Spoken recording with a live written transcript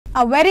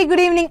A very good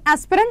evening,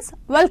 aspirants.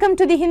 Welcome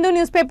to the Hindu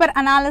newspaper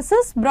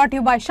analysis brought to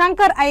you by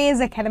Shankar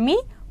IAS Academy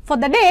for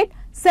the date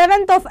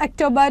 7th of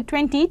October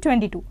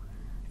 2022.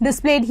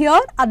 Displayed here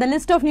are the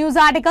list of news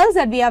articles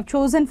that we have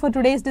chosen for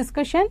today's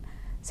discussion.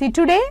 See,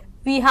 today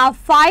we have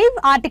 5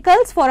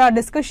 articles for our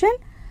discussion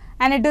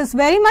and it is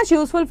very much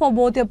useful for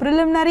both your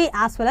preliminary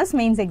as well as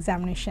mains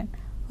examination.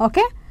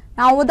 Okay.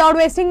 Now, without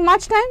wasting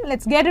much time,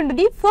 let's get into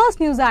the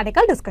first news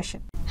article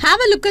discussion. Have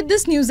a look at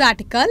this news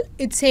article.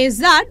 It says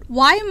that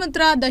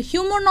Vyommitra, the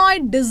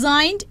humanoid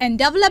designed and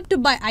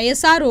developed by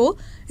ISRO,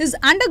 is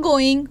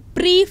undergoing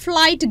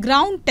pre-flight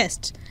ground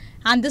test,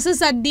 and this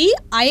is at the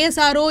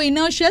ISRO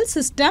Inertial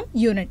System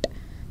Unit.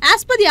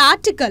 As per the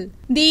article,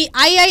 the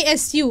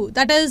IISU,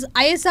 that is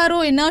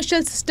ISRO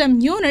Inertial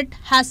System Unit,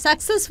 has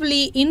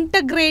successfully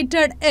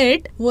integrated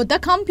it with a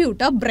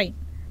computer brain.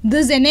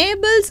 This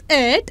enables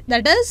the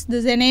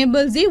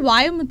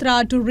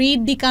Vyommitra to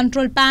read the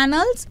control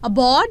panels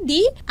aboard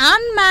the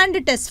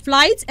unmanned test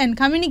flights and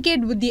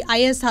communicate with the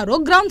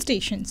ISRO ground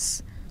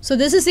stations. So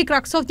this is the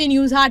crux of the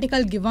news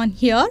article given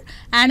here,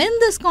 and in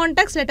this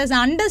context let us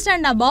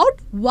understand about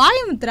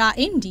Vyommitra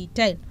in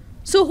detail.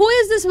 So who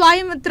is this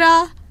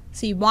Vyommitra?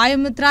 See,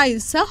 Vyommitra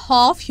is a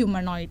half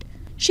humanoid.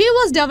 She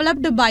was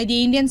developed by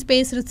the Indian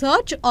Space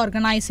Research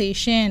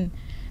Organization.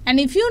 And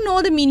if you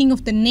know the meaning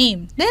of the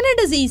name, then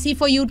it is easy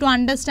for you to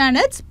understand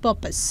its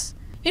purpose.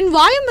 In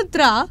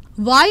Vyommitra,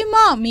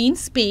 Vyoma means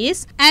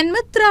space and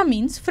Mitra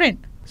means friend.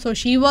 So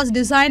she was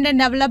designed and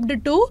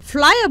developed to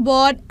fly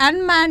aboard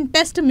unmanned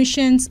test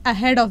missions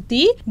ahead of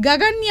the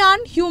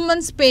Gaganyaan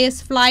human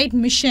space flight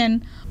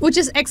mission, which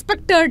is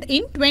expected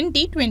in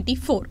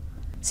 2024.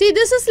 See,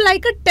 this is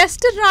like a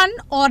test run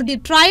or the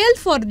trial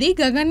for the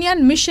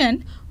Gaganyaan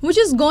mission, which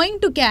is going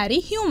to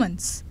carry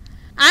humans.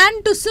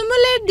 And to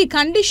simulate the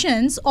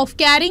conditions of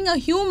carrying a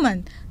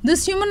human,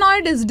 this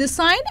humanoid is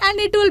designed and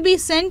it will be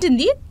sent in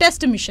the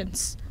test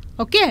missions.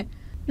 Okay.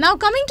 Now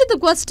coming to the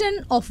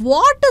question of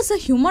what is a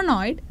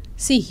humanoid.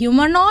 See,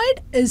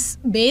 humanoid is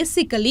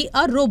basically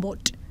a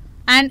robot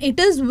and it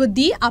is with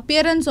the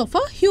appearance of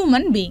a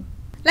human being.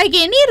 Like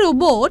any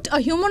robot,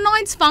 a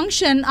humanoid's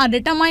function are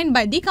determined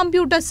by the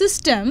computer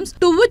systems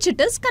to which it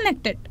is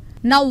connected.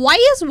 Now why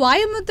is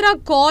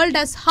Vyommitra called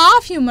as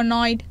half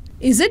humanoid?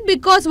 Is it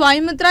because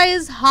Vyommitra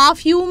is half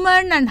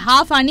human and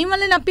half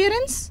animal in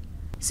appearance?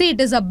 See, it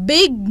is a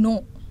big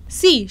no.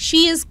 See,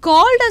 she is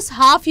called as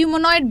half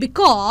humanoid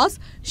because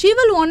she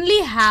will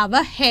only have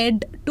a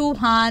head, 2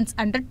 hands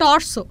and a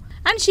torso,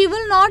 and she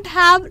will not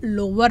have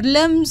lower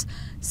limbs.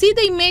 See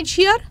the image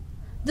here?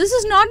 This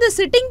is not the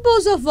sitting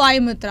pose of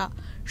Vyommitra.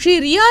 She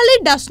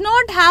really does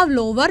not have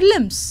lower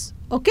limbs.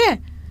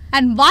 Okay.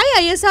 And why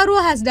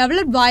ISRO has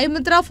developed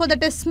Vyommitra for the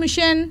test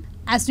mission?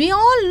 As we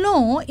all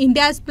know,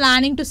 India is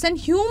planning to send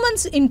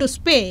humans into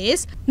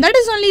space. That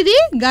is only the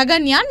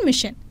Gaganyaan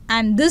mission.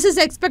 And this is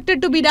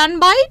expected to be done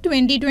by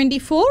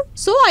 2024.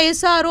 So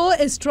ISRO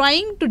is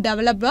trying to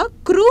develop a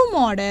crew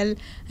model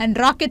and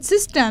rocket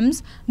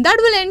systems that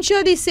will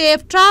ensure the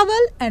safe travel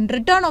and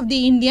return of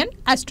the Indian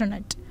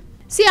astronaut.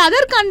 See,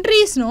 other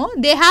countries,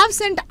 they have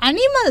sent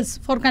animals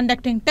for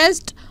conducting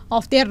tests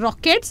of their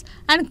rockets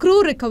and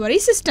crew recovery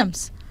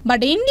systems.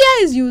 But India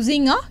is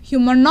using a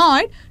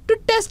humanoid to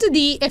test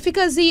the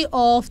efficacy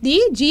of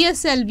the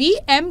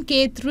GSLV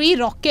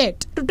Mk3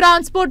 rocket to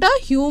transport a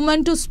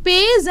human to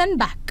space and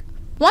back.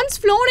 Once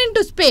flown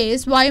into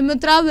space,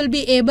 Vyommitra will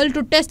be able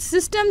to test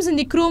systems in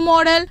the crew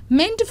model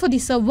meant for the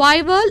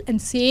survival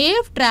and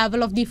safe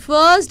travel of the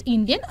first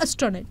Indian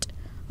astronaut.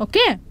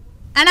 Okay.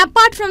 And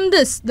apart from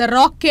this, the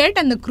rocket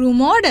and the crew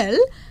model,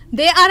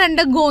 they are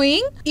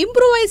undergoing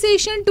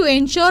improvisation to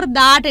ensure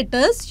that it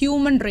is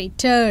human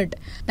rated.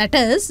 That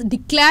is,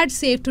 declared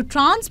safe to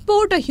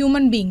transport a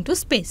human being to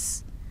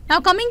space. Now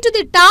coming to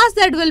the task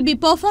that will be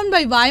performed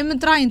by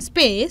Vyommitra in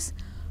space,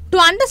 to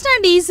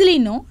understand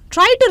easily,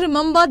 try to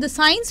remember the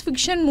science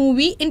fiction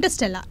movie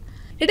Interstellar.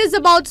 It is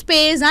about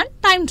space and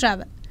time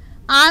travel.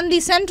 And the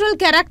central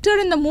character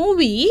in the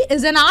movie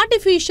is an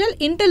artificial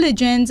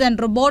intelligence and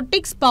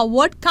robotics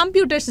powered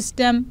computer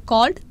system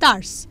called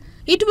TARS.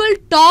 It will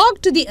talk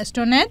to the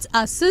astronauts,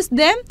 assist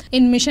them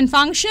in mission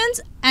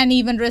functions and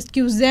even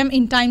rescues them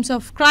in times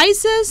of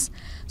crisis.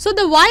 So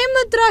the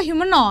Vyommitra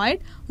humanoid,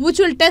 which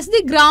will test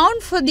the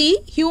ground for the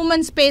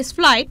human space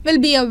flight, will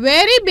be a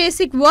very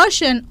basic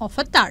version of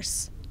a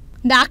TARS.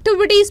 The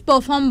activities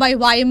performed by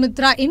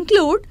Vyommitra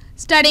include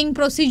studying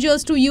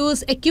procedures to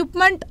use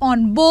equipment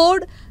on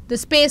board the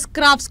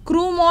spacecraft's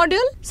crew module,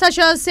 such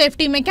as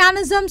safety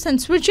mechanisms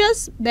and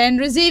switches, then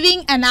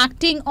receiving and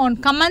acting on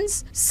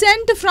commands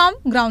sent from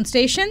ground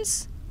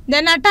stations,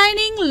 then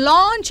attaining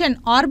launch and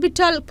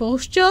orbital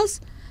postures,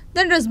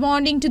 then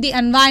responding to the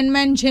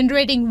environment,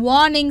 generating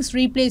warnings,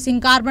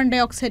 replacing carbon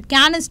dioxide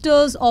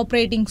canisters,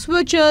 operating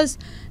switches,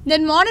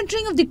 then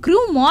monitoring of the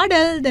crew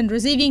model, then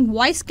receiving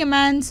voice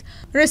commands,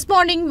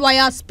 responding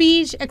via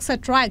speech,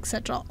 etc.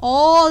 etc.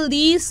 All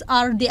these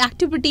are the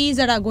activities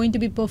that are going to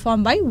be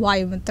performed by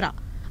Vyommitra.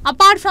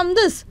 Apart from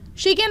this,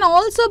 she can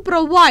also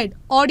provide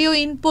audio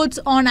inputs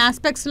on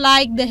aspects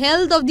like the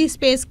health of the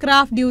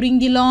spacecraft during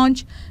the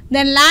launch,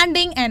 then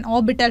landing and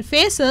orbital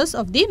phases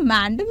of the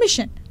manned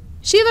mission.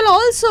 She will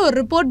also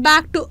report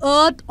back to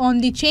Earth on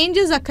the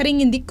changes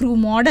occurring in the crew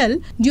model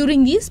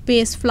during the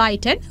space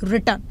flight and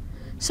return,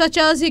 such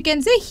as you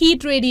can say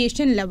heat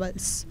radiation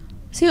levels.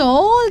 See,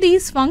 all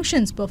these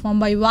functions performed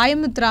by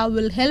Vyommitra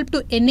will help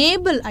to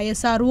enable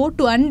ISRO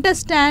to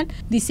understand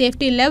the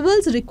safety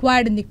levels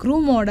required in the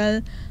crew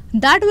model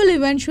that will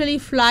eventually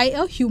fly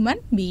a human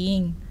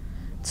being.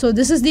 So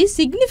this is the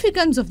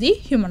significance of the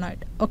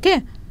humanoid.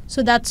 Okay.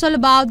 So that's all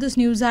about this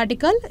news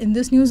article. In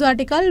this news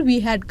article,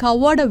 we had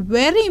covered a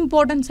very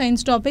important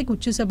science topic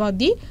which is about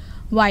the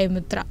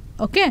Vyommitra.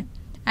 Okay.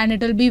 And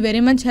it will be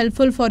very much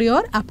helpful for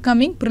your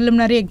upcoming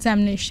preliminary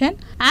examination,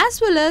 as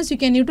well as you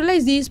can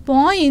utilize these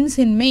points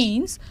in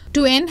mains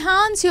to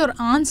enhance your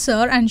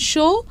answer and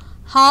show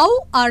how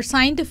our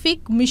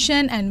scientific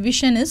mission and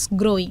vision is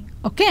growing.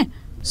 Okay.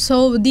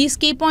 So with these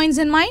key points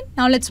in mind,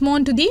 now let's move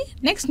on to the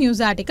next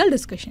news article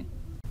discussion.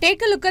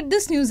 Take a look at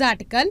this news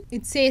article.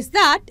 It says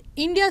that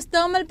India's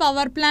thermal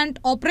power plant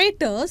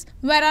operators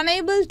were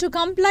unable to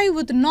comply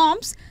with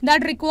norms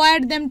that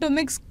required them to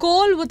mix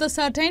coal with a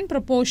certain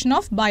proportion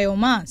of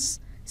biomass.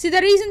 See, the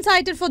reason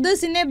cited for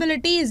this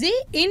inability is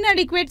the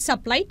inadequate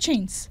supply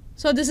chains.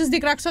 So this is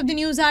the crux of the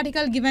news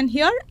article given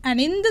here,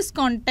 and in this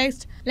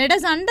context, let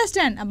us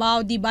understand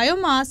about the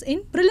biomass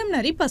in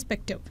preliminary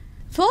perspective.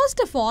 First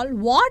of all,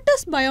 what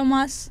is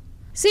biomass?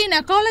 See, in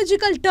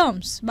ecological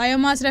terms,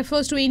 biomass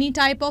refers to any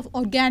type of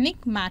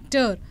organic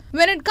matter.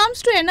 When it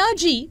comes to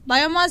energy,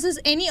 biomass is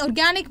any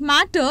organic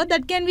matter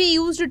that can be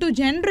used to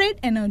generate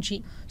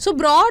energy. So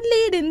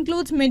broadly, it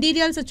includes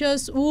materials such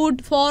as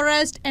wood,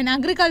 forest and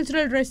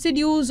agricultural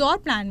residues or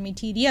plant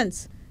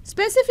materials.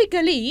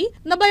 Specifically,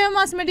 the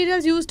biomass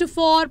materials used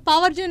for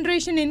power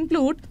generation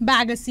include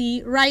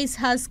bagasse, rice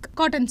husk,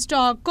 cotton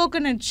stalk,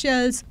 coconut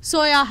shells,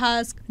 soya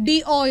husk,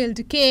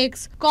 de-oiled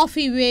cakes,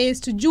 coffee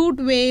waste, jute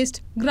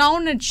waste,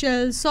 groundnut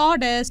shells,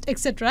 sawdust,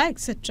 etc.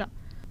 etc.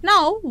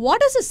 Now,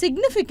 what is the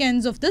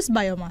significance of this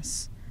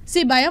biomass?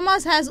 See,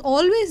 biomass has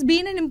always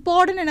been an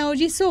important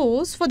energy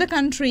source for the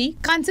country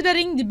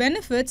considering the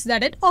benefits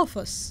that it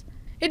offers.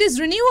 It is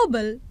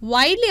renewable,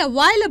 widely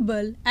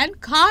available and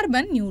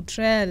carbon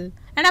neutral.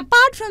 And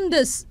apart from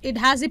this, it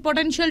has the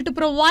potential to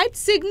provide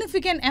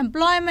significant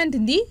employment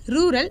in the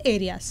rural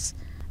areas.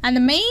 And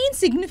the main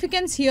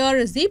significance here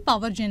is the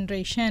power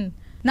generation.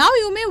 Now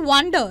you may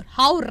wonder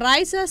how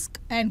rice husk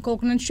and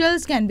coconut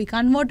shells can be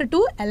converted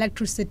to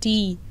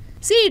electricity.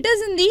 See, it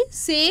is in the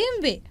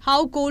same way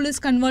how coal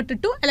is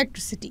converted to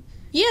electricity.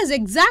 Yes,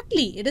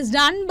 exactly. It is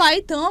done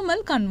by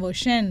thermal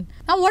conversion.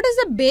 Now, what is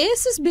the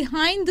basis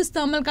behind this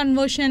thermal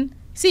conversion?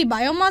 See,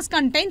 biomass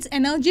contains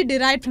energy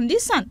derived from the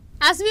sun.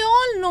 As we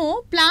all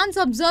know, plants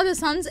absorb the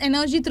sun's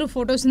energy through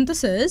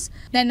photosynthesis.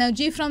 The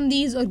energy from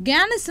these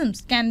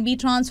organisms can be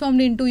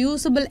transformed into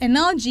usable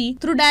energy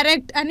through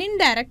direct and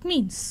indirect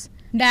means.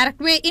 Direct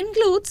way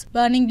includes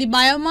burning the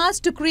biomass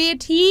to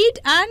create heat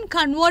and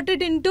convert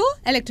it into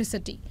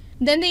electricity.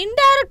 Then the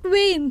indirect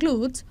way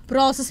includes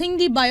processing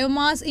the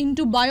biomass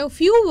into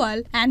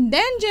biofuel and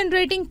then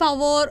generating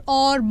power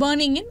or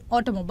burning in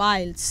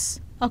automobiles.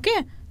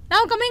 Okay.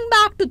 Now coming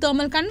back to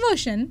thermal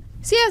conversion.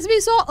 See, as we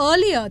saw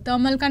earlier,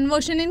 thermal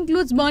conversion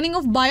includes burning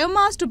of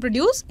biomass to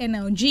produce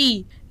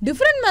energy.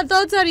 Different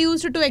methods are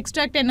used to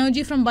extract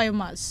energy from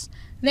biomass.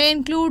 They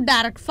include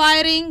direct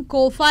firing,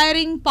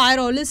 co-firing,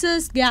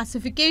 pyrolysis,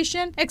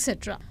 gasification,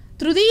 etc.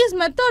 Through these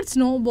methods,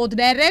 both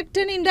direct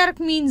and indirect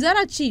means are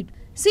achieved.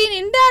 See,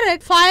 in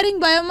indirect firing,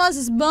 biomass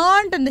is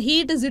burnt and the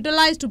heat is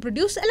utilized to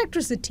produce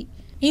electricity.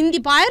 In the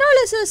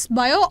pyrolysis,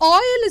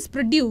 bio-oil is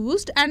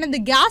produced, and in the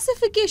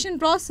gasification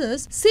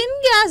process,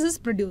 syngas is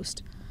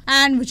produced,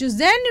 and which is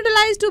then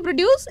utilized to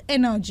produce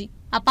energy.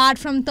 Apart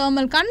from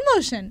thermal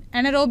conversion,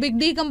 anaerobic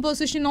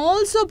decomposition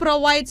also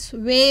provides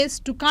ways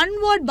to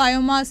convert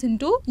biomass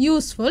into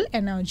useful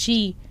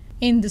energy.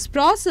 In this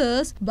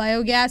process,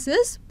 biogas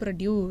is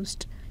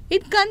produced.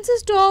 It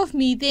consists of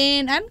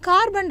methane and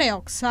carbon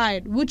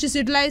dioxide, which is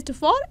utilized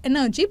for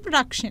energy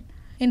production.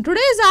 In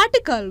today's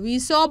article, we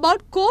saw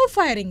about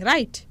co-firing,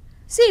 right?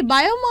 See,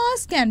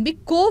 biomass can be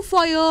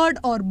co-fired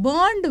or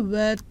burned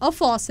with a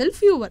fossil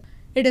fuel.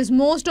 It is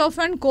most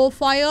often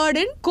co-fired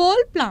in coal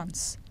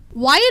plants.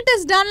 Why it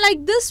is done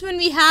like this when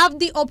we have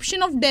the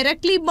option of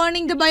directly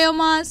burning the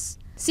biomass?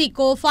 See,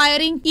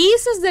 co-firing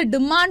eases the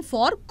demand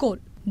for coal.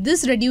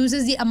 This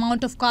reduces the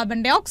amount of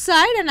carbon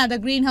dioxide and other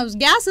greenhouse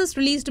gases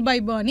released by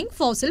burning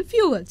fossil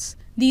fuels.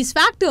 These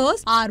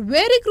factors are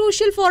very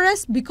crucial for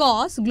us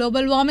because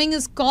global warming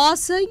is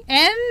causing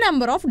n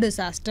number of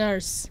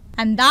disasters.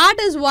 And that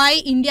is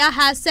why India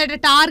has set a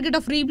target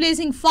of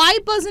replacing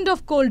 5%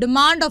 of coal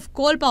demand of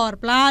coal power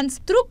plants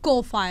through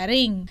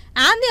co-firing.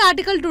 And the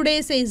article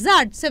today says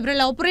that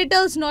several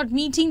operators not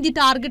meeting the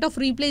target of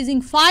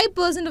replacing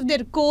 5% of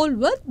their coal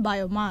with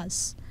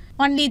biomass.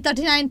 Only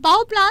 39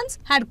 power plants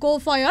had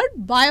co-fired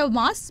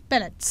biomass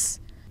pellets.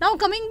 Now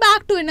coming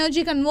back to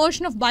energy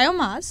conversion of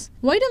biomass,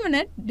 wait a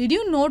minute, did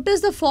you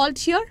notice the fault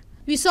here?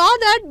 We saw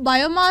that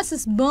biomass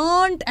is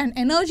burnt and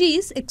energy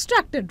is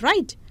extracted,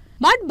 right?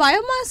 But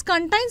biomass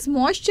contains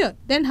moisture.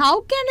 Then how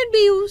can it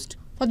be used?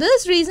 For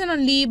this reason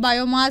only,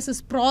 biomass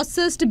is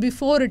processed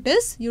before it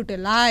is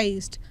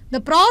utilized. The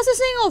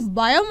processing of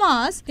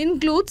biomass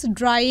includes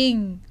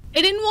drying.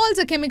 It involves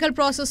a chemical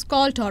process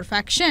called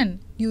torrefaction.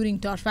 During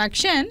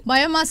torrefaction,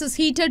 biomass is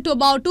heated to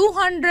about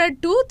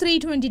 200 to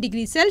 320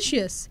 degrees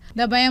Celsius.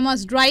 The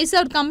biomass dries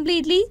out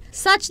completely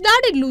such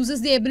that it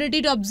loses the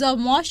ability to absorb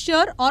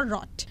moisture or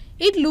rot.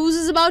 It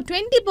loses about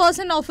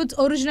 20% of its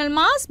original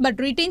mass but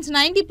retains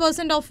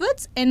 90% of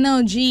its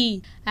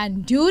energy.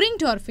 And during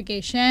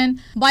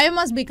torrefaction,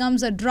 biomass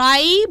becomes a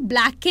dry,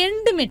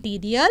 blackened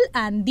material,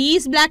 and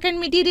this blackened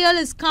material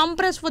is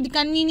compressed for the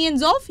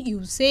convenience of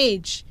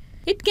usage.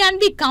 It can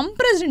be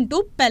compressed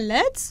into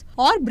pellets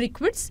or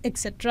briquettes,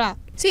 etc.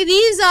 See,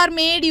 these are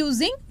made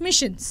using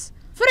machines.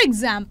 For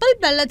example,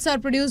 pellets are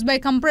produced by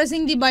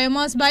compressing the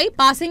biomass by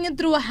passing it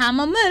through a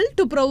hammer mill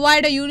to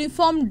provide a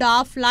uniform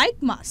dough-like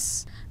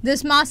mass.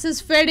 This mass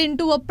is fed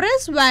into a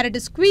press where it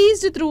is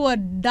squeezed through a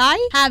die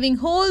having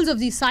holes of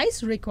the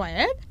size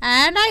required,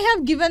 and I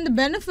have given the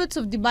benefits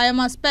of the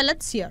biomass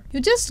pellets here.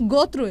 You just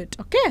go through it,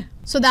 okay?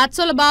 So that's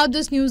all about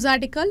this news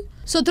article.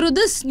 So through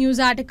this news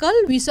article,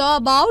 we saw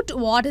about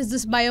what is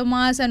this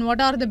biomass and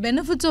what are the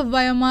benefits of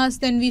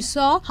biomass. Then we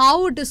saw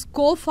how it is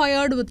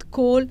co-fired with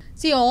coal.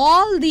 See,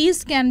 all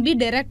these can be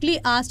directly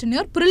asked in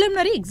your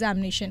preliminary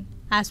examination.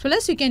 As well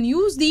as you can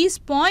use these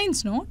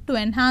points to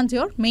enhance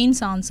your mains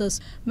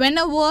answers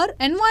whenever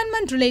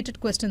environment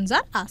related questions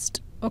are asked.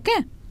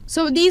 Okay.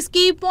 So with these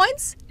key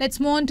points, let's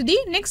move on to the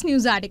next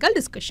news article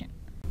discussion.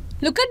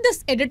 Look at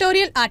this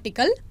editorial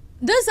article.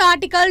 This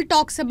article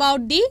talks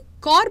about the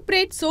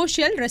corporate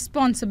social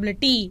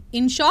responsibility.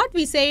 In short,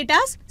 we say it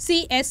as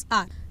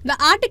CSR. The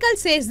article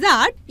says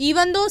that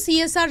even though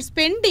CSR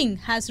spending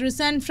has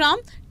risen from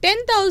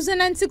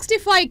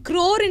 10,065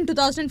 crore in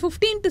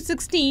 2015 to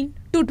 16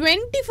 to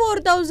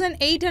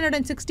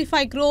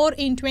 24,865 crore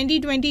in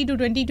 2020 to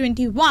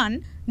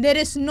 2021, there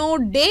is no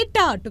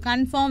data to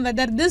confirm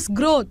whether this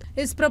growth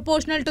is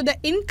proportional to the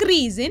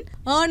increase in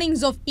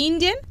earnings of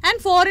Indian and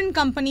foreign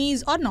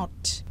companies or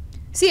not.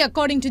 See,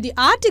 according to the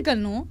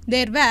article,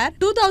 there were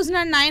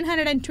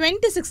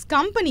 2,926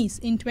 companies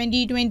in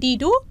 2020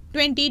 to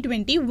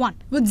 2021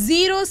 with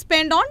zero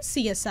spend on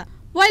CSR.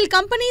 While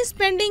companies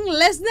spending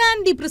less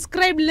than the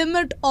prescribed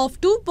limit of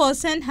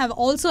 2% have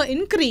also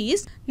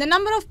increased, the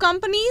number of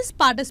companies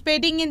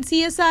participating in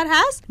CSR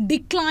has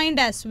declined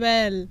as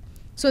well.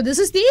 So this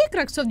is the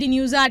crux of the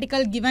news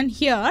article given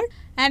here.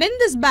 And in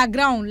this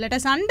background, let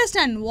us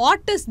understand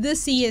what is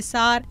this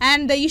CSR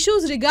and the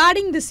issues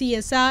regarding the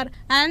CSR,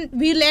 and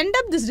we'll end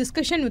up this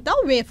discussion with a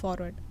way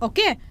forward.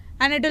 Okay?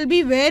 And it will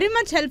be very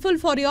much helpful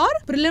for your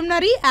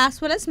preliminary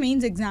as well as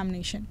mains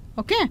examination.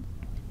 Okay?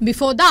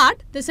 Before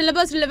that, the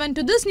syllabus relevant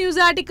to this news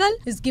article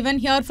is given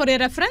here for your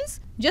reference.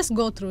 Just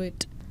go through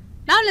it.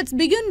 Now let's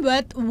begin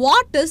with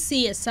what is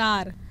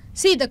CSR.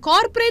 See, the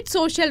corporate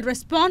social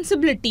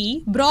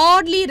responsibility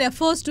broadly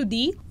refers to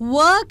the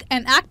work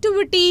and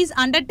activities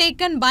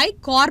undertaken by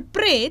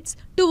corporates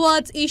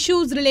towards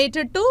issues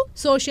related to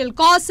social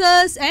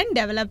causes and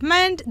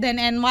development, then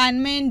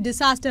environment,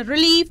 disaster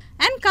relief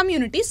and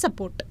community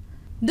support.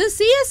 The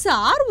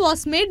CSR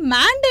was made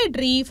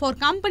mandatory for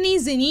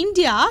companies in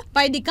India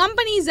by the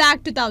Companies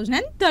Act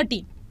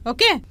 2013.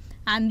 Okay?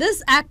 And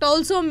this act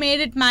also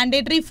made it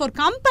mandatory for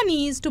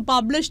companies to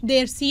publish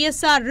their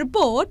CSR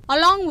report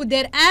along with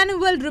their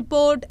annual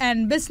report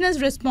and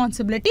business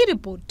responsibility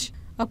report.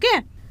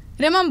 Okay?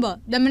 Remember,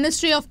 the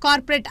Ministry of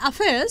Corporate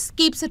Affairs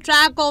keeps a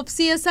track of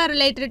CSR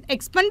related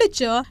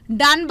expenditure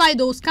done by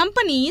those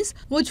companies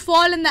which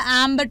fall in the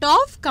ambit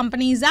of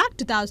Companies Act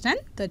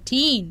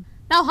 2013.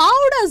 Now,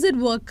 how does it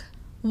work?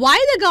 Why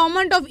the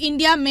Government of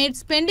India made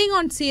spending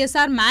on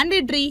CSR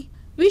mandatory?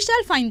 We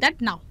shall find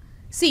that now.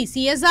 See,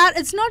 CSR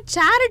is not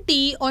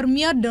charity or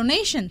mere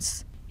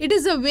donations. It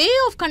is a way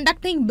of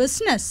conducting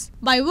business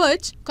by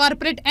which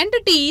corporate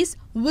entities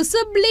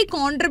visibly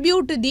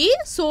contribute to the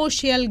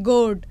social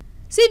good.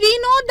 See, we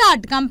know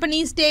that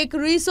companies take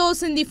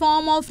resource in the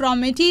form of raw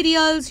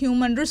materials,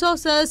 human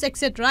resources,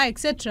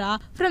 etc.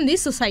 from the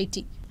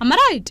society. Am I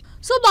right?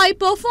 So, by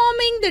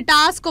performing the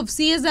task of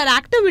CSR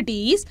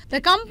activities, the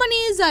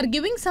companies are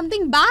giving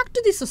something back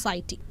to the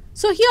society.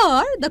 So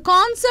here, the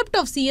concept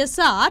of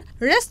CSR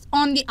rests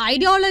on the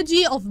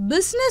ideology of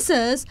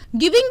businesses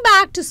giving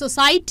back to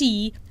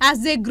society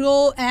as they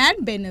grow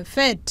and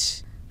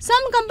benefit.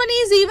 Some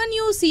companies even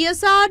use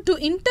CSR to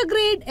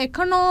integrate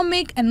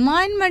economic,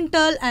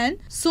 environmental and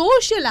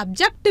social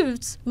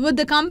objectives with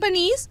the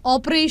company's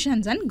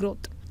operations and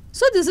growth.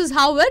 So this is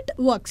how it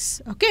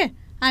works. Okay.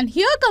 And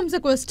here comes the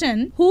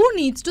question, who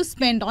needs to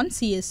spend on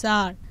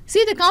CSR?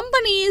 See, the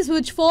companies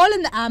which fall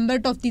in the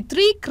ambit of the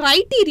three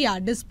criteria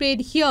displayed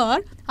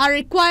here are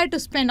required to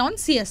spend on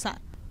CSR.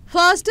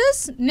 First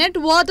is net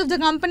worth of the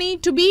company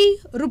to be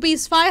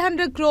rupees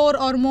 500 crore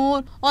or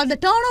more, or the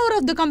turnover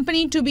of the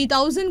company to be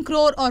 1000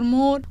 crore or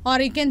more,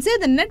 or you can say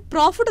the net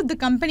profit of the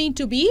company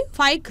to be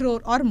 5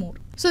 crore or more.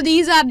 So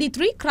these are the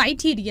three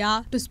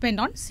criteria to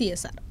spend on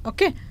CSR.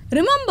 Okay.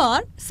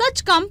 Remember,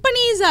 such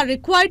companies are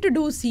required to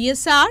do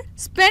CSR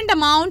spend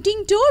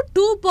amounting to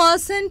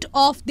 2%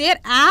 of their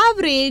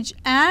average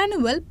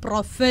annual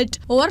profit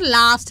over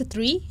last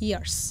 3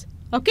 years.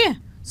 Okay.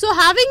 So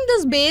having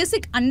this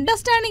basic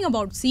understanding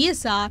about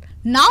CSR,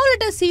 now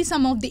let us see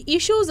some of the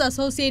issues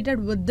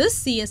associated with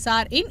this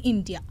CSR in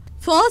India.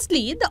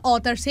 Firstly, the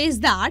author says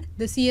that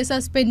the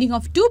CSR spending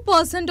of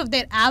 2% of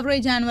their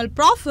average annual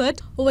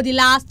profit over the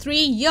last 3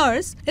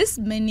 years is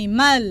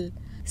minimal.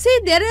 See,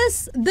 there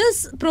is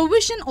this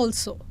provision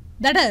also.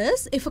 That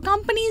is, if a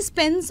company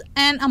spends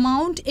an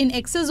amount in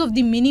excess of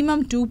the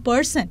minimum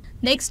 2%,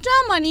 the extra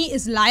money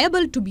is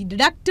liable to be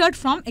deducted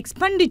from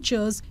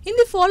expenditures in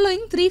the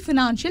following 3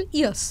 financial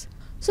years.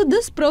 So,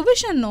 this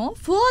provision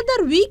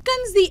further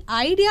weakens the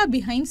idea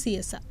behind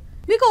CSR.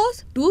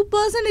 Because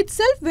 2%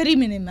 itself very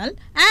minimal,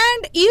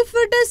 and if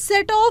it is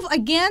set off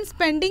against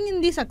spending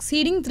in the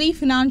succeeding 3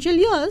 financial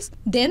years,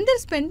 then their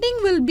spending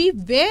will be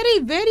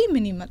very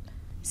minimal.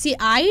 See,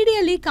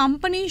 ideally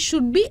companies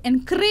should be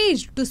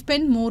encouraged to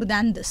spend more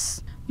than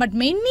this. But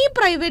many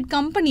private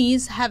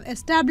companies have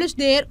established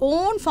their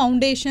own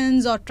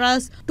foundations or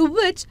trusts to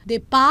which they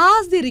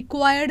pass the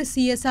required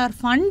CSR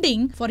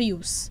funding for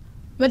use.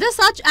 Whether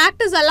such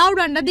act is allowed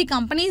under the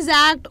Companies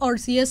Act or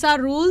CSR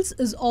rules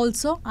is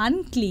also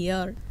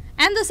unclear.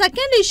 And the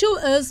second issue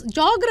is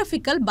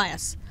geographical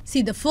bias.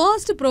 See, the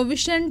first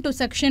provision to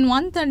section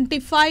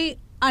 135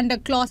 under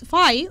clause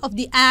 5 of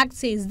the Act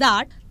says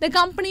that the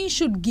company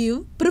should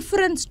give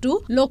preference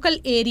to local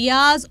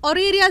areas or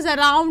areas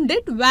around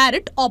it where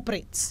it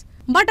operates.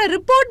 But a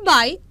report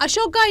by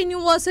Ashoka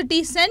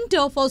University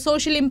Center for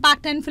Social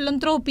Impact and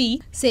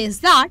Philanthropy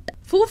says that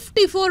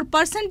 54%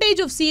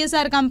 of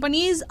CSR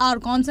companies are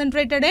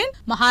concentrated in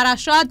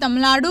Maharashtra,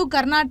 Tamil Nadu,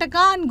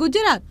 Karnataka and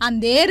Gujarat,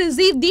 and they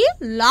receive the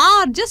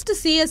largest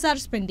CSR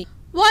spending,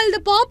 while the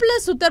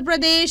populous Uttar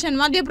Pradesh and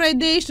Madhya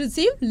Pradesh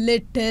receive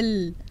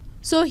little.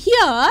 So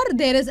here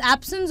there is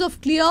absence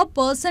of clear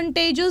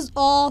percentages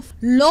of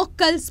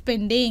local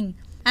spending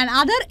and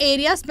other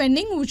area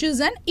spending, which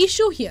is an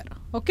issue here.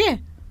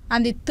 Okay.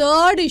 And the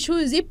third issue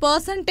is the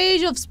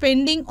percentage of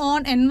spending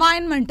on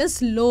environment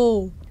is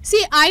low.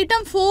 See,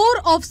 item 4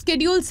 of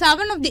schedule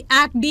 7 of the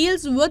Act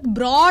deals with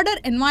broader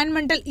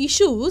environmental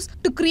issues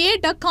to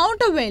create a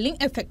countervailing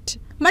effect.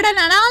 But an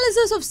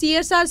analysis of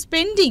CSR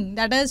spending,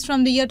 that is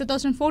from the year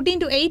 2014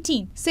 to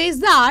 18, says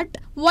that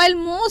while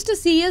most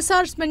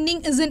CSR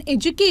spending is in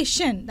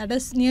education, that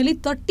is nearly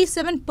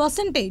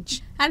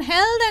 37%, and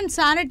health and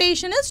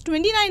sanitation is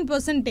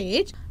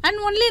 29%, and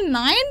only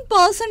 9%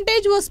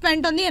 was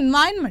spent on the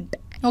environment.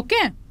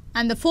 Okay.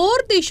 And the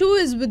fourth issue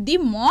is with the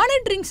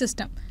monitoring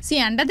system.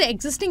 See, under the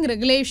existing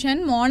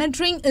regulation,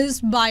 monitoring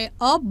is by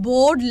a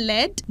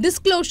board-led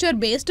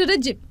disclosure-based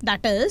regime.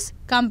 That is,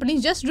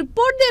 companies just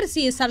report their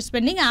CSR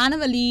spending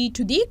annually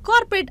to the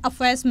Corporate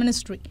Affairs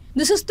Ministry.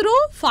 This is through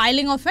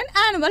filing of an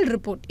annual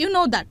report. You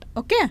know that,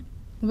 okay?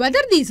 Whether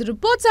these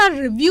reports are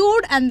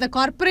reviewed and the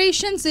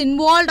corporations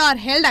involved are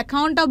held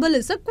accountable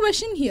is a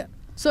question here.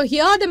 So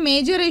here the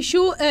major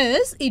issue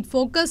is it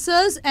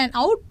focuses on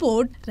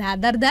output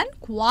rather than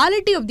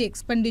quality of the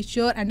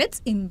expenditure and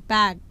its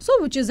impact. So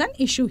which is an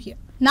issue here.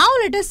 Now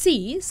let us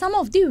see some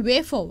of the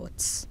way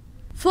forwards.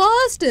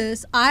 First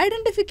is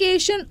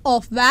identification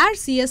of where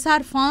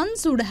CSR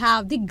funds would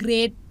have the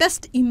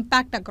greatest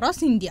impact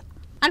across India.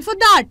 And for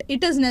that,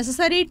 it is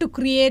necessary to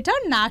create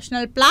a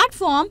national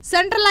platform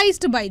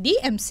centralized by the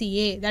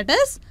MCA, that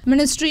is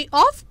Ministry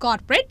of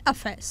Corporate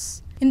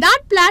Affairs. In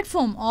that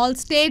platform, all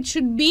states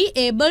should be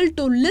able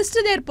to list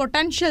their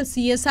potential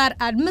CSR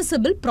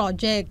admissible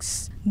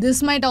projects.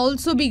 This might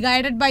also be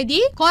guided by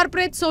the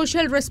Corporate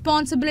Social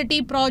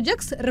Responsibility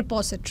Projects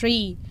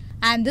Repository.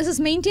 And this is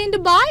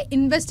maintained by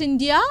Invest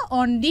India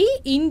on the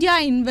India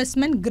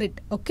Investment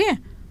Grid. Okay.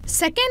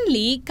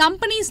 Secondly,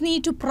 companies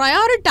need to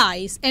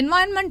prioritize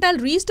environmental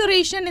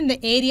restoration in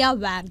the area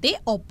where they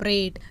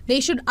operate.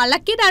 They should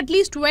allocate at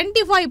least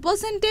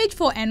 25%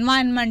 for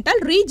environmental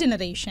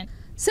regeneration.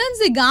 Since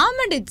the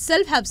government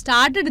itself have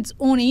started its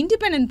own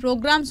independent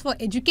programs for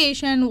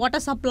education, water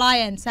supply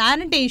and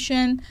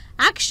sanitation,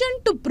 action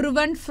to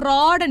prevent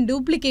fraud and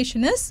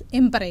duplication is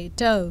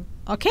imperative.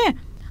 Okay.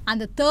 And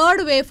the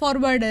third way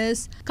forward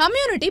is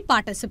community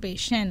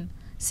participation.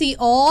 See,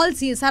 all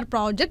CSR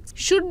projects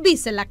should be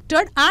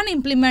selected and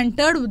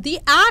implemented with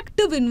the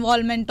active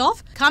involvement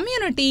of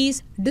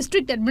communities,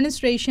 district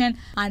administration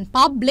and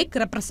public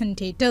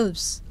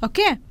representatives.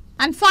 Okay.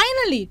 And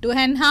finally, to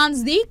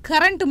enhance the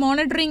current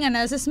monitoring and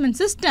assessment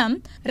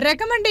system,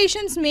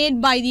 recommendations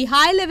made by the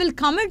high-level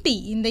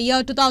committee in the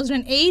year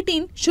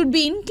 2018 should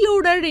be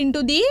included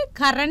into the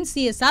current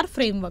CSR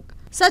framework.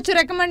 Such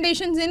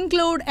recommendations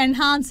include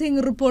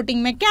enhancing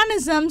reporting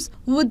mechanisms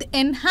with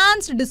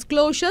enhanced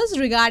disclosures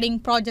regarding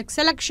project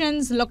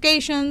selections,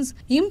 locations,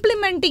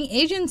 implementing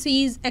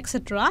agencies,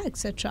 etc.,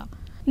 etc.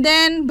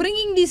 Then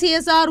bringing the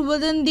CSR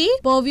within the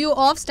purview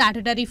of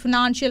statutory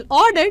financial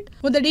audit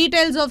with the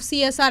details of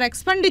CSR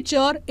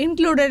expenditure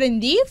included in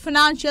the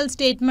financial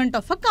statement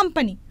of a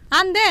company.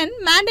 And then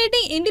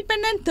mandating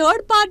independent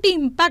third-party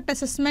impact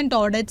assessment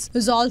audits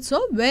is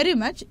also very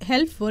much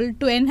helpful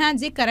to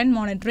enhance the current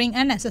monitoring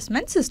and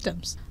assessment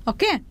systems.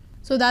 Okay,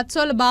 so that's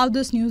all about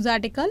this news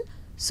article.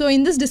 So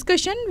in this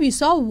discussion, we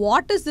saw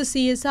what is the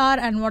CSR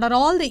and what are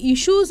all the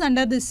issues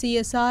under the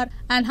CSR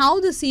and how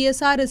the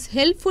CSR is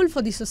helpful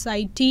for the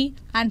society.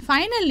 And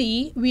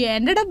finally, we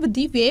ended up with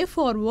the way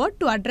forward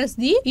to address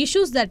the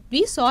issues that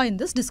we saw in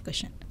this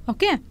discussion.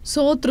 Okay,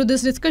 so through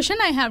this discussion,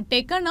 I have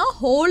taken a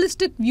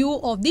holistic view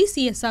of the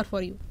CSR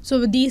for you. So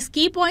with these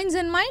key points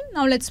in mind,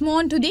 now let's move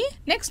on to the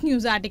next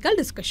news article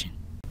discussion.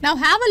 Now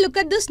have a look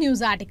at this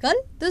news article.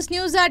 This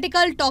news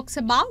article talks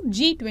about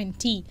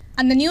G20.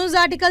 And the news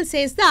article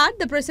says that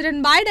the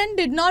President Biden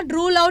did not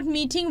rule out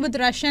meeting with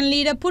Russian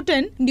leader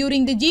Putin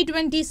during the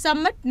G20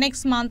 summit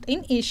next month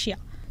in Asia.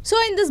 So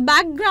in this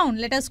background,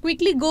 let us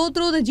quickly go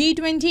through the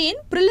G20 in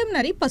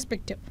preliminary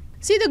perspective.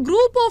 See, the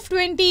group of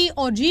 20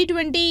 or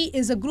G20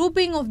 is a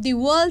grouping of the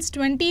world's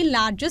 20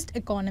 largest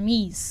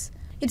economies.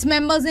 Its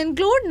members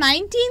include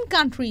 19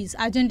 countries: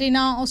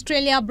 Argentina,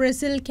 Australia,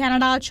 Brazil,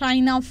 Canada,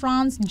 China,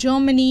 France,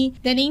 Germany,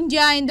 then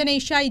India,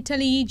 Indonesia,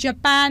 Italy,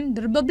 Japan,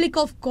 the Republic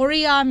of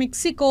Korea,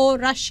 Mexico,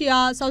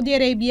 Russia, Saudi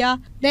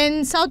Arabia,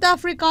 then South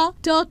Africa,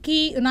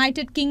 Turkey,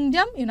 United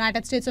Kingdom,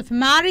 United States of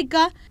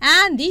America,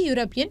 and the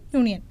European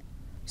Union.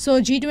 So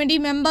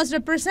G20 members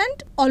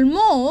represent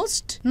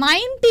almost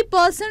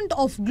 90%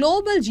 of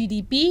global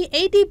GDP,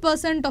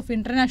 80% of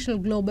international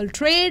global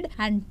trade,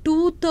 and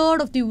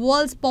 2/3 of the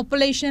world's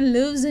population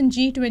lives in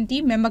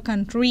G20 member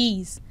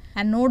countries.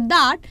 And note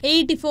that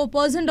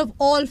 84% of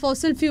all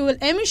fossil fuel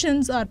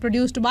emissions are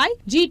produced by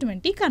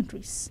G20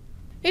 countries.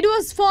 It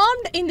was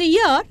formed in the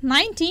year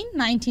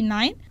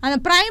 1999, and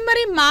the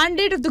primary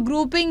mandate of the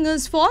grouping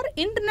is for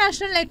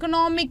international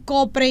economic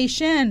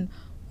cooperation,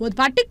 with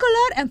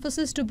particular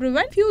emphasis to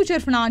prevent future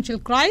financial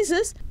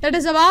crisis that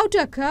is about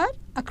to occur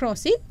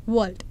across the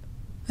world.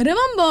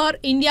 Remember,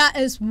 India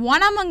is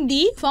one among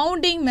the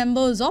founding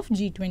members of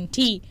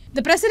G20.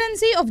 The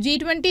presidency of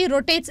G20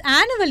 rotates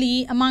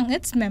annually among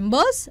its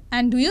members.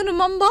 And do you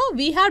remember,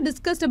 we have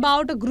discussed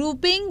about a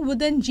grouping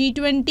within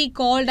G20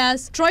 called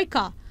as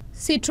Troika.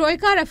 See,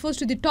 Troika refers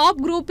to the top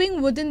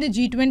grouping within the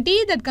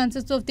G20 that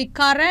consists of the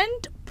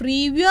current,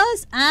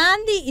 previous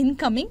and the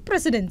incoming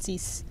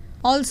presidencies.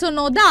 Also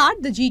know that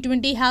the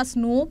G20 has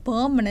no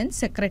permanent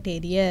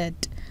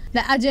secretariat.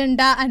 The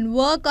agenda and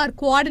work are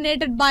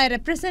coordinated by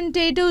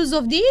representatives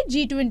of the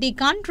G20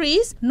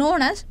 countries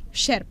known as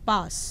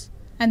Sherpas.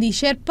 And the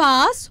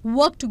Sherpas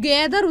work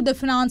together with the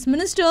finance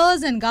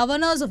ministers and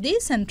governors of the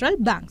central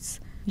banks.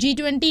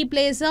 G20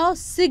 plays a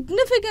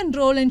significant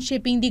role in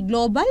shaping the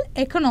global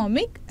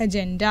economic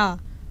agenda.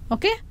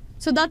 Okay?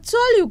 So that's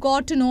all you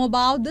got to know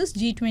about this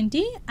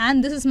G20,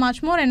 and this is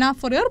much more enough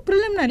for your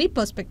preliminary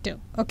perspective.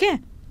 Okay?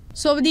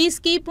 So with these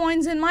key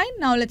points in mind,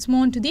 now let's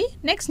move on to the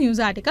next news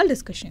article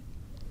discussion.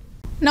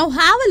 Now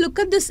have a look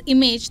at this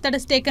image that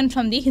is taken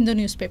from the Hindu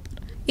newspaper.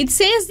 It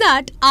says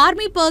that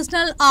army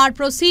personnel are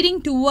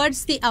proceeding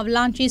towards the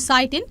avalanche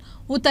site in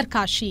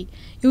Uttarkashi.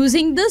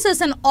 Using this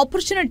as an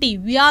opportunity,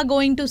 we are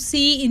going to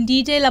see in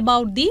detail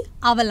about the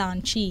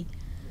avalanche.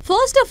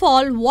 First of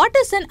all, what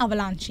is an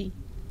avalanche?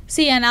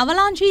 See, an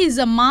avalanche is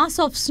a mass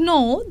of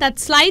snow that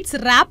slides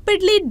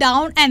rapidly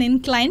down an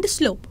inclined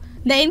slope.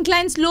 The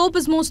inclined slope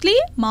is mostly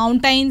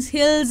mountains,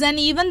 hills, and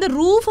even the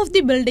roof of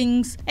the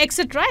buildings,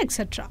 etc.,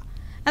 etc.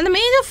 And the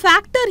major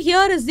factor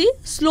here is the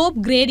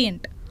slope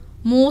gradient.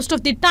 Most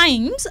of the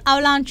times,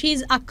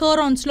 avalanches occur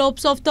on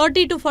slopes of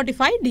 30 to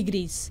 45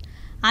 degrees.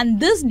 And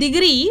this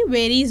degree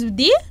varies with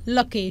the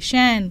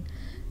location.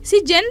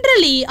 See,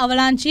 generally,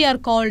 avalanches are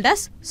called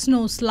as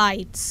snow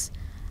slides.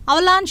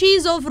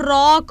 Avalanches of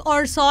rock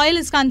or soil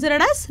is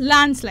considered as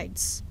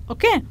landslides.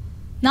 Okay.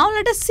 Now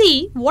let us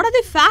see what are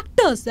the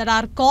factors that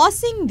are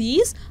causing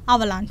these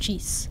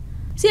avalanches.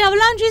 See,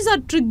 avalanches are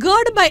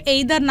triggered by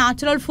either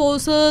natural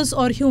forces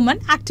or human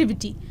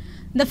activity.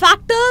 The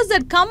factors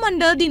that come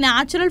under the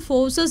natural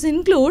forces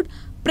include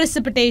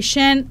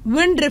precipitation,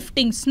 wind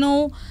drifting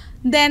snow,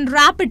 then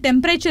rapid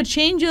temperature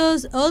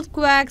changes,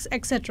 earthquakes,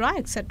 etc.,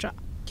 etc.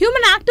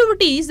 Human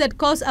activities that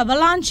cause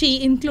avalanche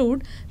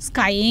include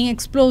skiing,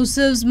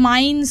 explosives,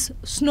 mines,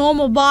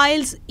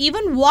 snowmobiles,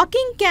 even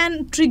walking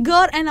can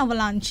trigger an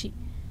avalanche.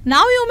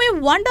 Now you may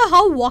wonder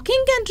how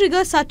walking can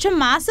trigger such a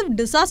massive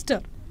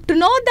disaster. To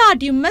know that,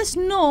 you must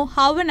know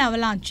how an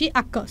avalanche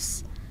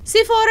occurs.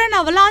 See, for an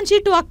avalanche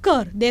to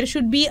occur, there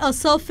should be a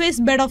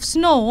surface bed of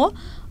snow,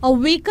 a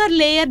weaker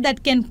layer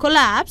that can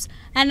collapse,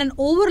 and an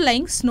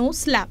overlying snow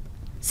slab.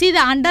 See, the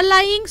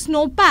underlying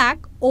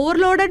snowpack,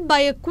 overloaded by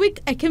a quick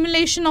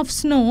accumulation of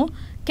snow,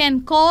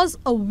 can cause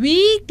a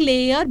weak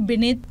layer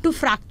beneath to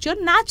fracture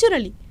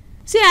naturally.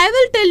 See, I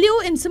will tell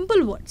you in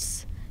simple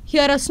words.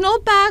 Here a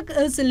snowpack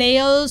is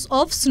layers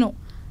of snow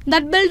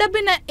that build up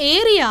in an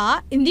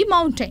area in the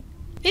mountain.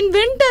 In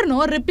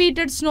winter,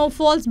 repeated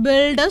snowfalls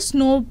build a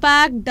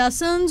snowpack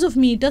dozens of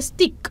meters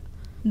thick.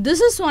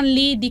 This is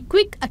only the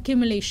quick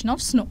accumulation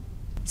of snow.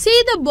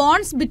 See, the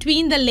bonds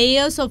between the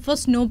layers of a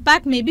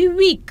snowpack may be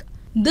weak.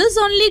 This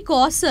only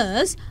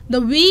causes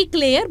the weak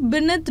layer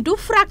beneath to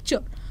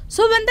fracture.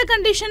 So when the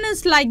condition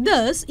is like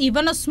this,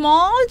 even a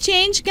small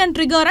change can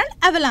trigger an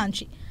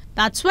avalanche.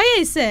 That's why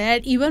I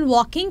said even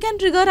walking can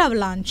trigger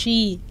avalanche.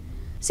 See,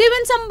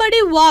 when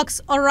somebody walks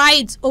or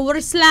rides over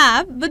a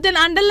slab with an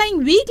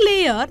underlying weak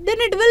layer, then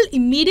it will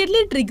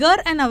immediately trigger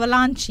an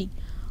avalanche.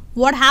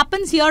 What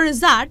happens here is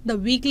that the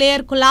weak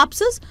layer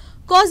collapses,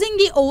 causing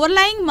the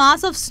overlying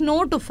mass of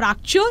snow to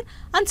fracture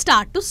and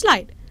start to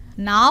slide.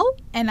 Now,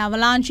 an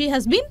avalanche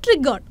has been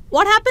triggered.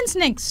 What happens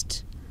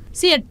next?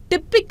 See, a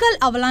typical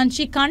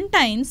avalanche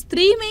contains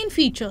three main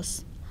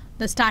features: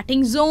 the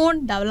starting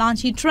zone, the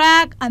avalanche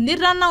track, and the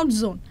run-out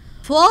zone.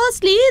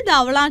 Firstly, the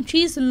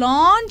avalanches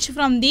launch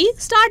from the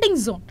starting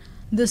zone.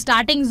 The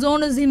starting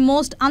zone is the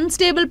most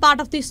unstable part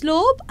of the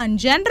slope, and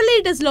generally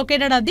it is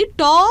located at the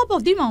top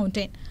of the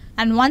mountain.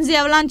 And once the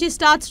avalanche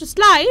starts to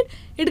slide,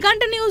 it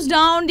continues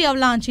down the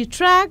avalanche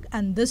track,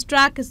 and this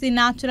track is the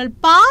natural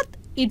path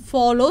it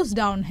follows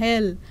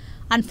downhill.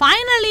 And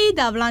finally,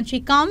 the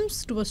avalanche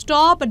comes to a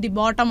stop at the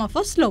bottom of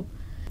a slope.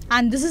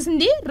 And this is in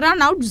the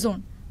run-out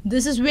zone.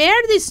 This is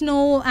where the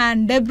snow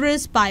and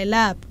debris pile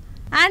up.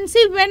 And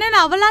see, when an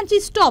avalanche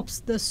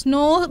stops, the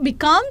snow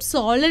becomes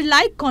solid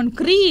like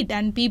concrete,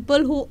 and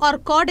people who are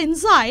caught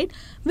inside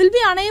will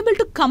be unable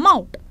to come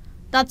out.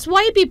 That's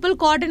why people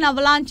caught in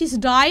avalanches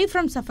die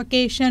from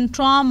suffocation,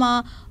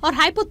 trauma, or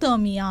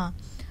hypothermia.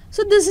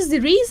 So this is the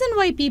reason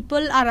why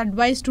people are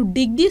advised to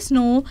dig the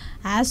snow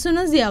as soon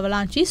as the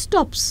avalanche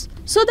stops,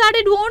 so that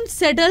it won't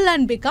settle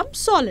and become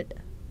solid.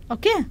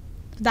 Okay,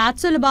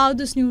 that's all about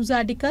this news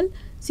article.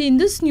 See, in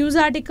this news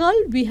article,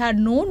 we had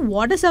known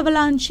what is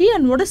avalanche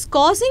and what is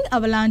causing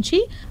avalanche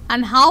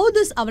and how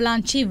this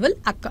avalanche will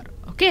occur.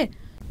 Okay.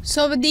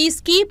 So with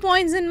these key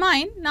points in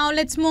mind, now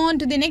let's move on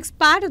to the next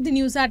part of the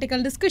news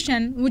article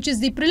discussion, which is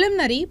the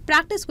preliminary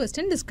practice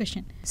question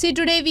discussion. See,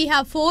 today we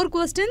have 4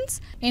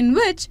 questions, in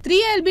which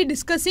 3 I'll be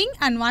discussing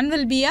and 1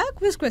 will be a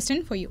quiz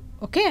question for you.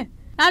 Okay.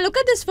 Now look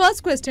at this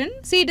first question.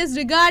 See, it is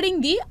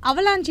regarding the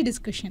avalanche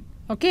discussion.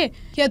 Okay.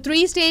 Here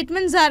 3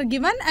 statements are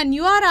given and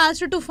you are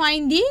asked to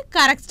find the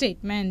correct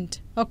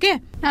statement.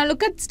 Okay. Now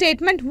look at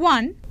statement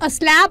 1. A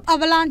slab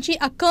avalanche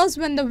occurs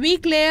when the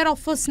weak layer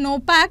of a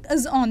snowpack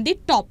is on the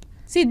top.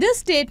 See, this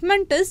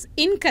statement is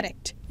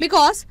incorrect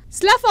because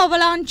slough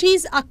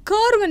avalanches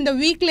occur when the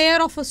weak layer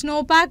of a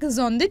snowpack is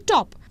on the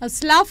top. A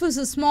slough is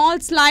a small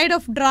slide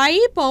of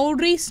dry,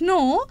 powdery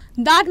snow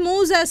that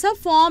moves as a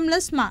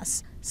formless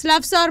mass.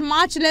 Sloughs are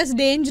much less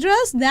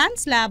dangerous than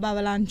slab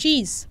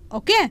avalanches.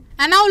 Okay.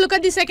 And now look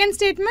at the second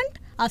statement.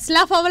 A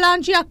slough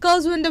avalanche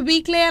occurs when the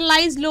weak layer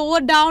lies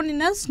lower down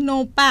in a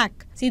snowpack.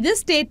 See,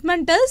 this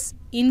statement is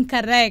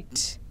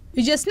incorrect.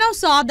 We just now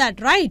saw that,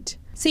 right?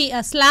 See,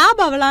 a slab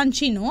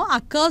avalanche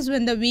occurs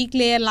when the weak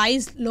layer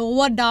lies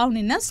lower down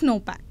in a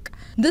snowpack.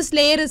 This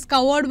layer is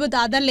covered with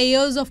other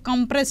layers of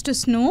compressed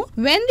snow.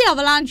 When the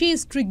avalanche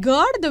is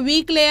triggered, the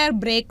weak layer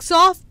breaks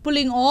off,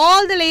 pulling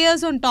all the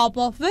layers on top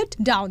of it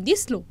down the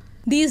slope.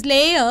 These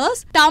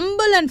layers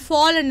tumble and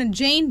fall in a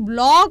giant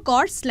block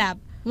or slab.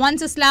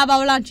 Once a slab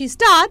avalanche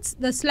starts,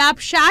 the slab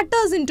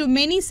shatters into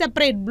many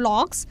separate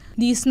blocks.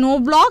 These snow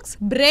blocks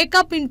break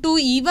up into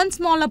even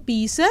smaller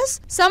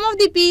pieces. Some of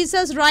the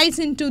pieces rise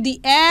into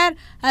the air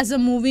as a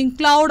moving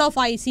cloud of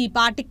icy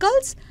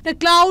particles. The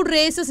cloud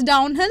races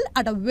downhill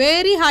at a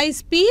very high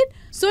speed,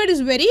 so it is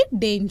very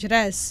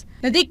dangerous.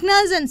 The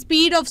thickness and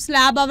speed of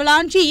slab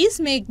avalanches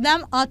make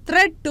them a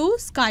threat to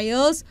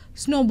skiers,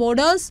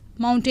 snowboarders,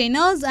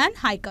 mountaineers and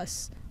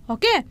hikers.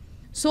 Okay.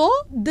 So,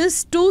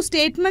 this 2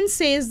 statements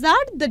says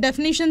that the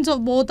definitions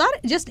of both are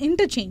just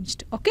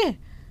interchanged. Okay.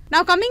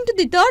 Now, coming to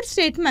the third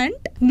statement,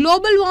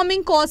 global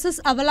warming causes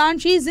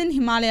avalanches in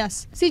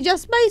Himalayas. See,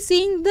 just by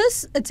seeing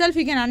this itself,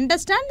 you can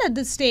understand that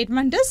this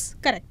statement is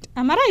correct.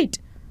 Am I right?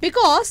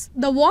 Because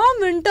the warm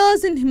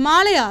winters in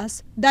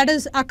Himalayas that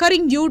is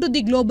occurring due to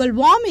the global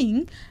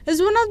warming is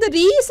one of the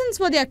reasons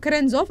for the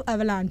occurrence of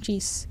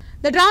avalanches.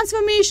 The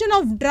transformation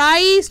of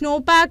dry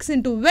snowpacks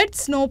into wet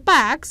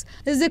snowpacks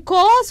is the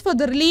cause for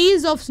the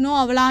release of snow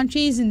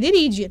avalanches in the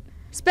region.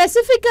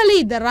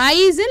 Specifically, the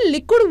rise in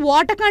liquid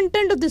water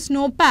content of the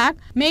snowpack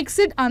makes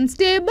it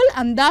unstable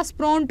and thus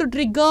prone to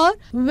trigger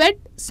wet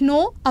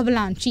snow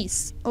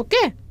avalanches.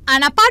 Okay.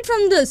 And apart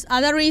from this,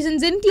 other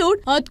reasons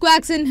include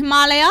earthquakes in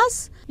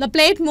Himalayas, the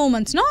plate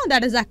movements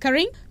that is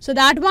occurring. So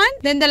that one.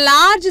 Then the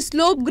large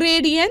slope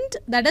gradient,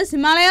 that is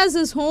Himalayas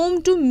is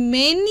home to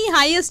many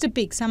highest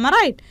peaks. Am I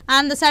right?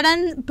 And the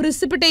sudden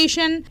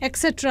precipitation,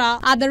 etc.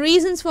 are the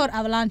reasons for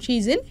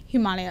avalanches in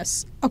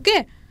Himalayas.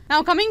 Okay.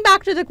 Now coming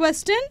back to the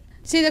question.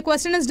 See, the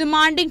question is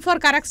demanding for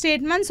correct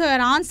statement. So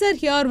your answer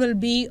here will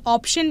be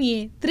option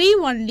A. 3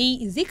 only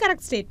is the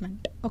correct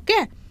statement.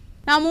 Okay.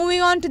 Now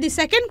moving on to the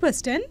second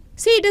question.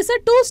 See, it is a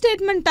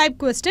 2-statement type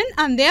question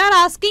and they are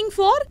asking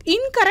for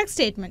incorrect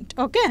statement.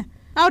 Okay.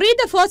 Now read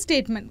the first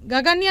statement.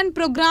 Gaganyaan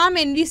program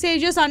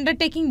envisages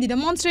undertaking the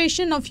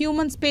demonstration of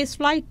human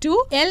spaceflight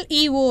to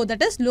LEO,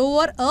 that is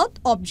lower Earth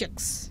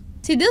objects.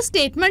 See, this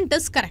statement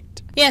is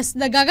correct. Yes,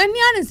 the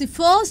Gaganyaan is the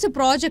first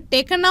project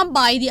taken up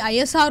by the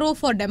ISRO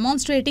for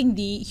demonstrating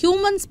the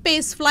human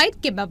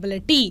spaceflight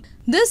capability.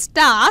 This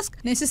task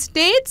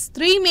necessitates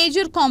three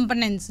major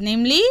components,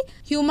 namely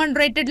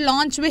human-rated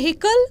launch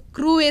vehicle,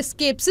 crew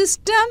escape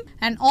system,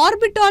 and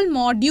orbital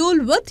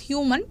module with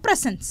human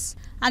presence.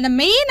 And the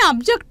main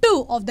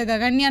objective of the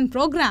Gaganyaan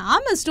program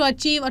is to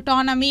achieve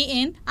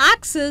autonomy in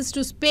access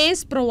to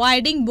space,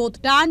 providing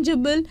both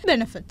tangible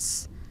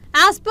benefits.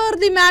 As per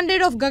the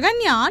mandate of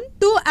Gaganyaan,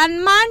 2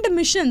 unmanned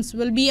missions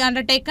will be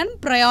undertaken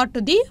prior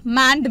to the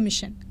manned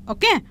mission.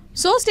 Okay.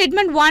 So,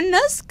 statement 1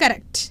 is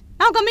correct.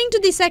 Now, coming to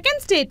the second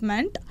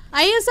statement,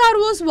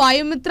 ISRO's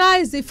Vyommitra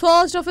is the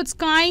first of its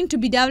kind to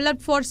be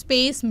developed for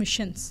space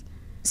missions.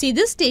 See,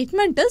 this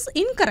statement is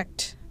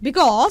incorrect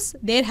because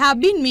there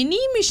have been many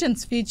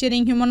missions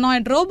featuring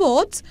humanoid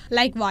robots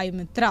like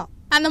Vyommitra.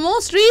 And the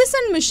most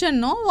recent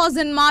mission was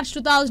in March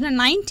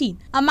 2019.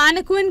 A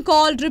mannequin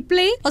called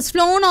Ripley was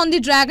flown on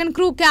the Dragon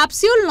Crew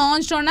capsule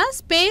launched on a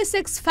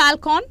SpaceX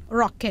Falcon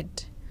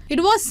rocket. It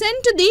was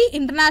sent to the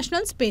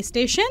International Space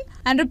Station,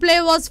 and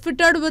Ripley was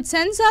fitted with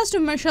sensors to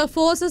measure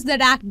forces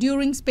that act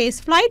during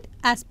spaceflight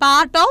as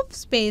part of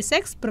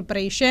SpaceX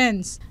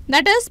preparations.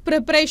 That is,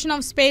 preparation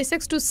of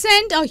SpaceX to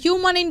send a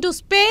human into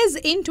space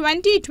in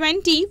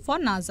 2020 for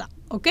NASA.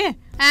 Okay.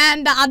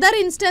 And other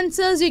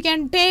instances, you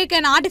can take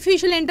an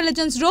artificial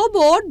intelligence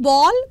robot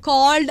ball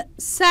called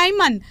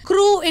Simon.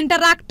 Crew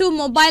Interactive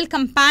Mobile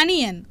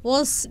Companion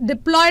was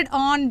deployed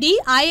on the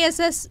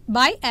ISS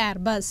by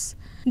Airbus.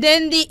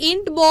 Then the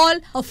Int Ball,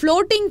 a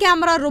floating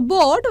camera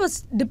robot,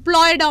 was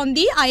deployed on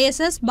the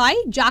ISS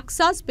by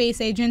JAXA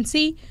Space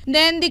Agency.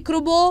 Then the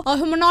Kurobo, a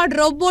humanoid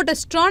robot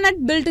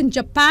astronaut built in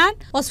Japan,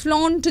 was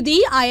flown to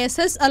the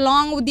ISS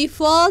along with the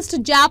first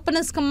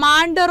Japanese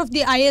commander of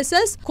the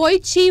ISS,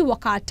 Koichi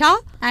Wakata.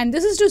 And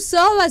this is to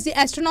serve as the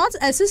astronaut's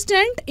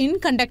assistant in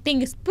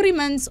conducting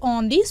experiments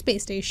on the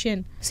space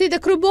station. See, the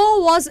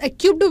Kurobo was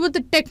equipped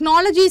with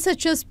technology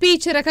such as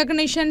speech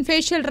recognition,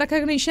 facial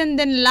recognition,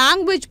 then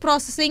language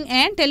processing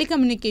and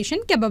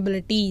telecommunication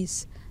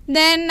capabilities.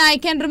 Then I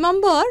can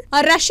remember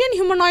a Russian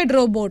humanoid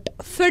robot,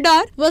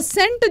 Fedor, was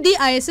sent to the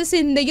ISS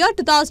in the year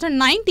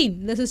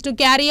 2019. This is to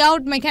carry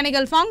out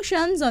mechanical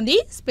functions on the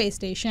space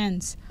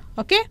stations.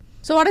 Okay.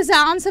 So what is the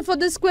answer for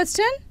this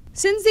question?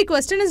 Since the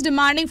question is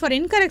demanding for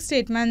incorrect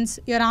statements,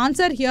 your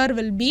answer here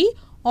will be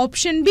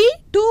option B,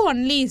 2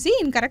 only is the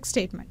incorrect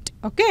statement.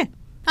 Okay.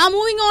 Now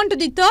moving on to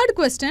the third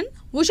question,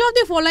 which of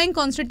the following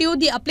constitute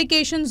the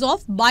applications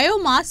of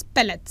biomass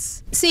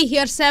pellets? See,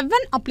 here 7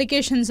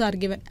 applications are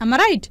given. Am I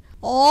right?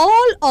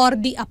 All are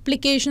the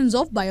applications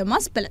of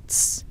biomass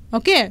pellets.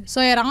 Okay.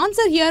 So your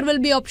answer here will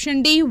be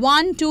option D,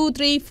 1, 2,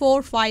 3,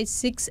 4, 5,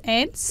 6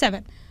 and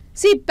 7.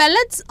 See,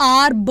 pellets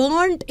are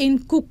burnt in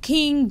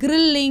cooking,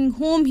 grilling,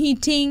 home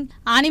heating,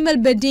 animal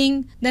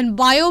bedding, then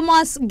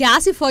biomass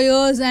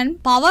gasifiers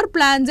and power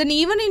plants, and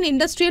even in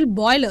industrial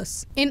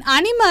boilers. In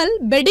animal,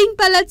 bedding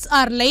pellets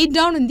are laid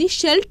down in the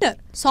shelter.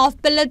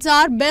 Soft pellets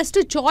are best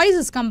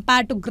choices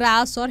compared to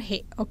grass or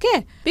hay,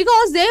 okay,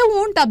 because they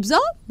won't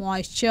absorb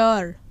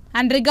moisture.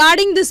 And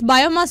regarding this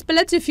biomass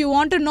pellets, if you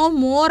want to know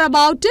more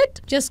about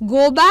it, just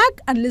go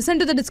back and listen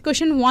to the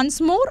discussion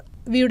once more.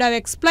 We would have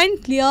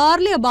explained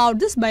clearly about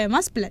this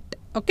biomass pellet.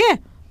 Okay.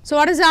 So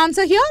what is the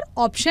answer here?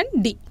 Option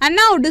D. And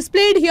now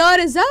displayed here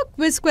is a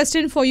quiz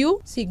question for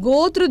you. See,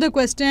 go through the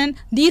question.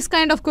 These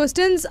kind of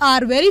questions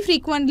are very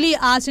frequently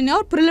asked in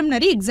your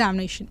preliminary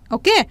examination.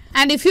 Okay.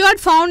 And if you had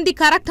found the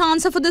correct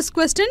answer for this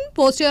question,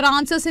 post your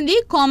answers in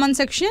the comment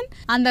section.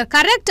 And the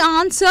correct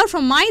answer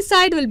from my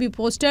side will be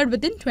posted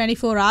within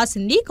 24 hours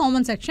in the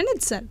comment section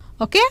itself.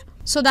 Okay.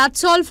 So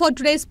that's all for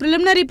today's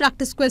preliminary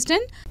practice question.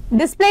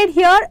 Displayed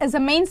here is a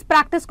mains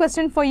practice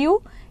question for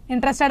you.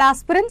 Interested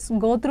aspirants,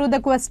 go through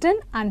the question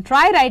and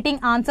try writing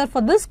answer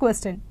for this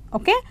question.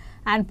 Okay.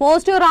 And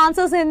post your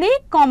answers in the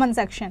comment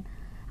section.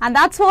 And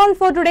that's all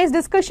for today's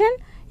discussion.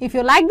 If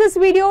you like this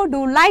video,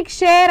 do like,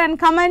 share and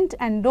comment.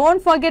 And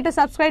don't forget to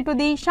subscribe to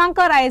the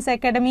Shankar IAS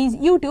Academy's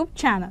YouTube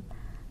channel.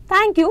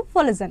 Thank you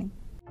for listening.